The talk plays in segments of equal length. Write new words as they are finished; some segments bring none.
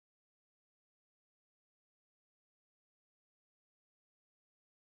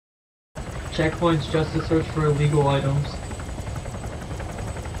checkpoints just to search for illegal items.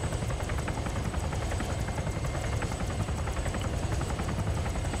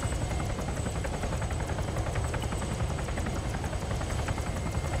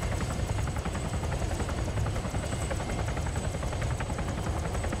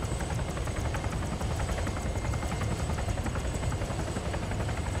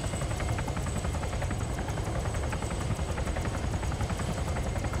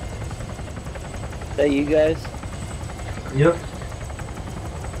 Is that you guys? Yep.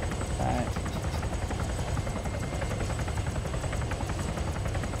 Alright.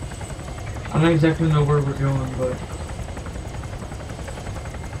 I don't exactly know where we're going, but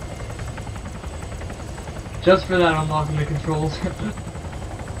just for that, I'm locking the controls.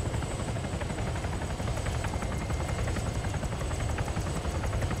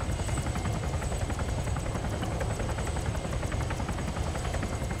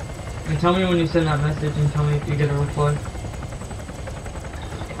 And tell me when you send that message and tell me if you get a reply.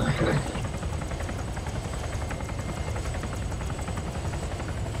 Okay.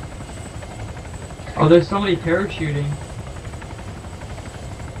 Oh, there's somebody parachuting.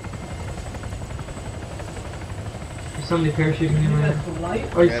 There's somebody parachuting in there.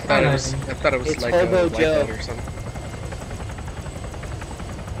 Oh, he's Yeah, I skydiving. thought it was It's like Hobo a Joe. light or something.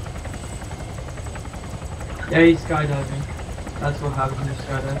 Yeah, he's skydiving. That's what happens when you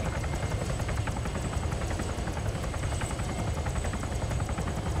skydive.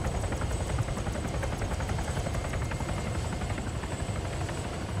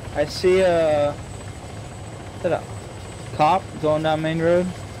 I see is that a cop going down main road?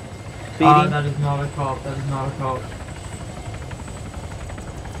 Speeding? That is not a cop. That is not a cop.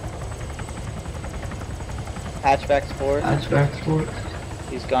 Hatchback Sport. Hatchback Sport.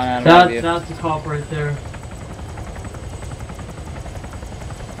 He's gone out of my view. That's the cop right there.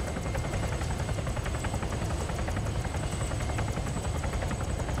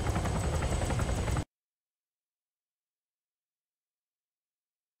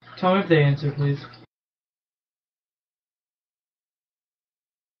 Tell me if they answer, please.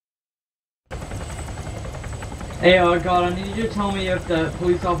 Hey, God, I need you to tell me if the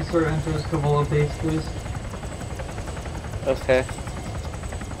police officer enters Cavola base, please. Okay.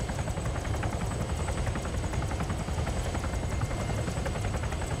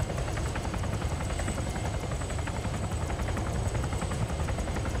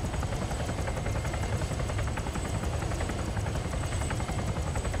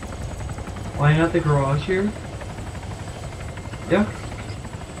 Why not the garage here? Yeah.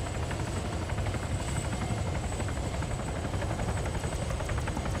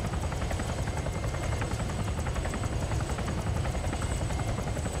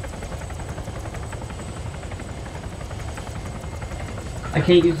 I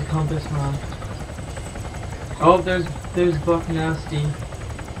can't use the compass, man. Oh, there's Buck Nasty.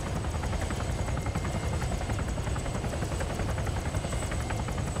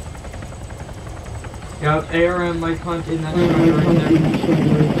 Yep, ARM might hunt in that structure right there.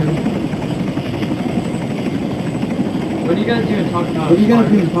 What are you guys even talking about?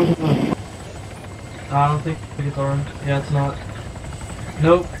 I don't think it's armed. Yeah, it's not.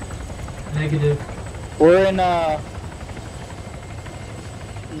 Nope. Negative. We're in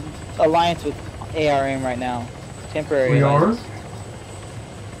alliance with ARM right now. Temporary We alliance. are?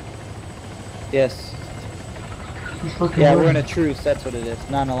 Yes. Yeah, We're in a truce, that's what it is.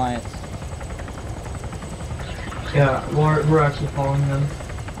 Non-alliance. Yeah, we're actually following them.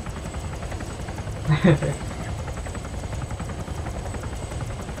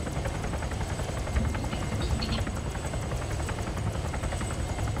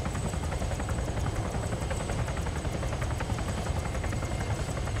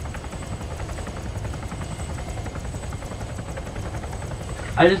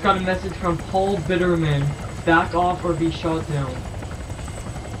 I just got a message from Paul Bitterman. Back off or be shot down.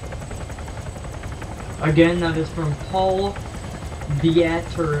 Again, that is from Paul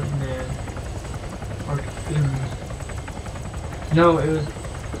Bitterman. Or Bitterman. No, it was.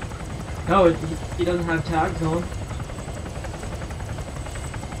 No, he doesn't have tags on.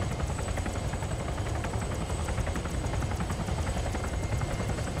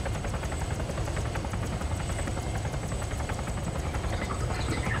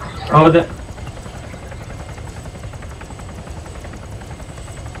 Oh, that.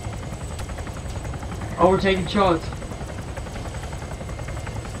 Oh, we're taking shots.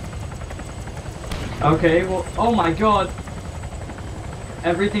 Okay, well, oh my god.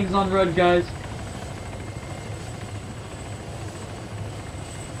 Everything's on red, guys.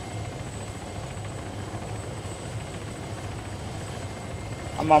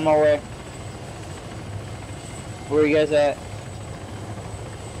 I'm on my way. Where are you guys at?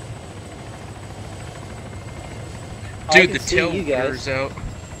 Dude, the tail water's out.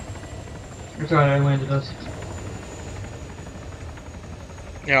 It's alright, I landed us.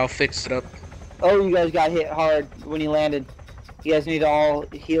 Yeah, I'll fix it up. Oh, you guys got hit hard when you landed. You guys need to all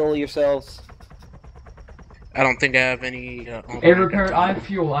heal yourselves. I don't think I have any. Hey, repair. I have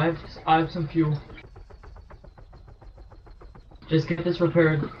fuel. I have some fuel. Just get this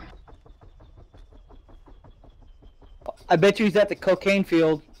repaired. I bet you he's at the cocaine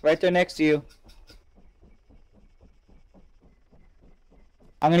field, right there next to you.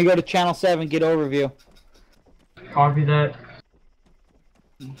 I'm gonna go to channel 7, get overview. Copy that.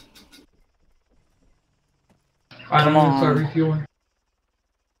 Alright, I'm gonna start refueling.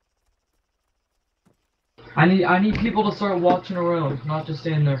 I need people to start watching around, not just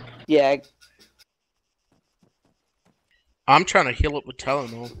stand there. Yeah. I'm trying to heal up with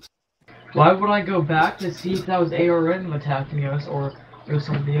Tylenol. Why would I go back to see if that was ARM attacking us or it was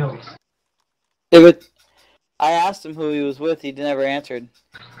somebody else? I asked him who he was with, he never answered.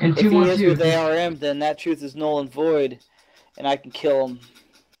 And if he is with ARM, then that truth is null and void, and I can kill him.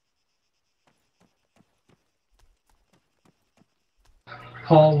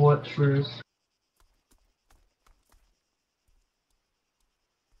 Paul, what truth?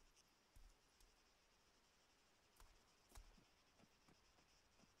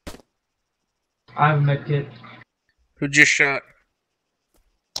 I have a med kit. Who just shot?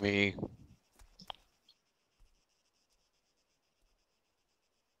 Me.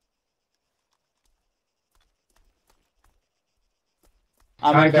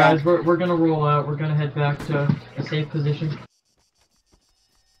 Alright guys, we're gonna roll out. We're gonna head back to a safe position.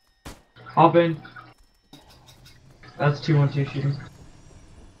 Hop in. That's 2-1-2 shooting.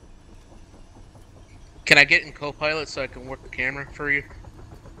 Can I get in co-pilot so I can work the camera for you?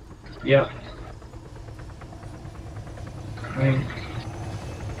 Yep. Wait.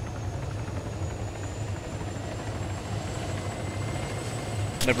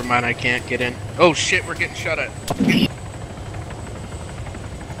 Never mind, I can't get in. Oh shit, we're getting shot at.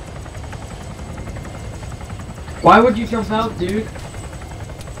 Why would you jump out, dude?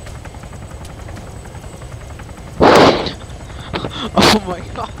 Oh my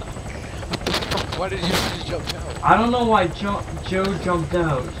god! What the fuck? Why did you just jump out? I don't know why Joe jumped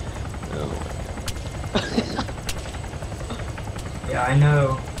out. No. Yeah, I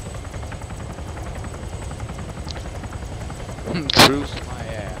know. Bruce my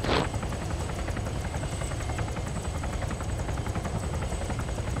ass.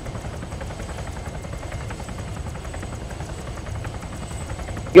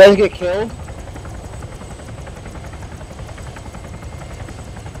 You guys get killed?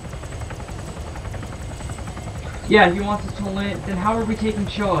 Yeah, he wants us to land. Then how are we taking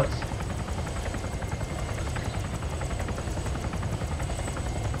shots?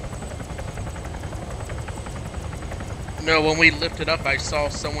 No, when we lifted up, I saw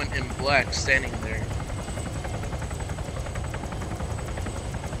someone in black standing there.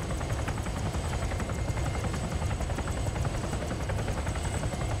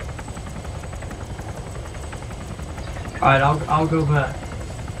 Alright, I'll go back.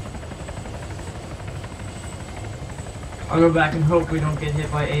 I'll go back and hope we don't get hit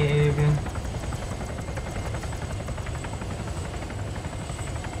by AA again.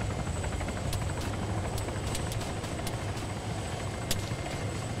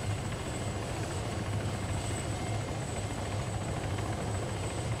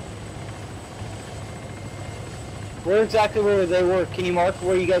 Where exactly were they were? Can you mark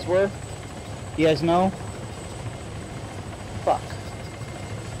where you guys were? You guys know? Fuck.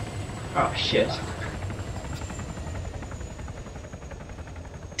 Oh shit.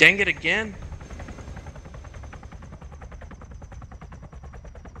 Dang it again.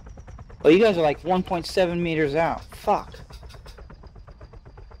 Well, you guys are like 1.7 meters out. Fuck.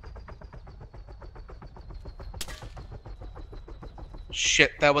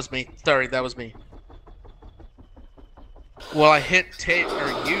 Shit, that was me. Sorry, that was me. Well, I hit tape or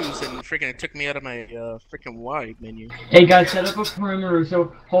use and freaking it took me out of my freaking wide menu. Hey guys, set up a perimeter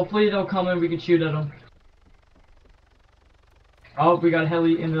so hopefully they'll come and we can shoot at them. Oh, we got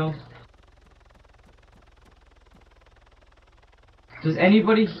heli inbound. Does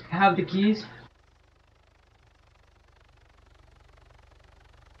anybody have the keys?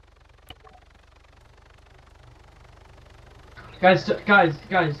 Guys.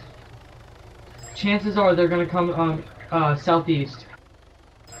 Chances are they're gonna come southeast.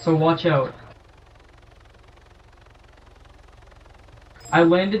 So watch out. I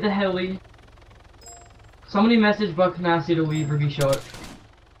landed the heli. Somebody message Buck Massey to leave or be shot.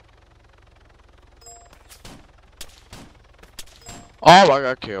 Oh, I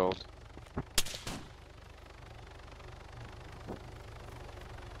got killed.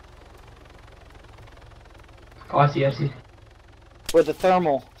 Oh, I see, I see. With the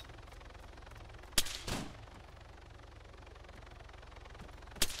thermal.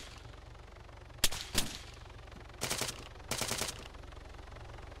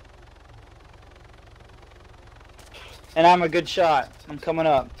 And I'm a good shot. I'm coming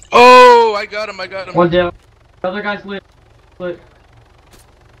up. Oh, I got him. I got him. One down. The other guy's lit. Lit.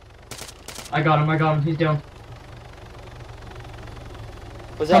 I got him. He's down.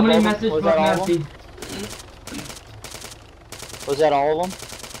 Was that Somebody all of message them? Was Buck that all of them? Nasty. Was that all of them?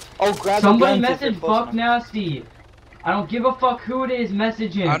 Oh, grab Somebody the guns if they're message close Buck enough. Nasty. I don't give a fuck who it is,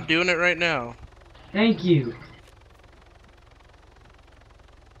 message him. I'm doing it right now. Thank you.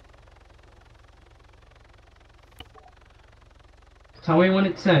 Tell me when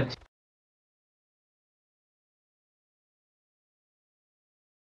it's sent.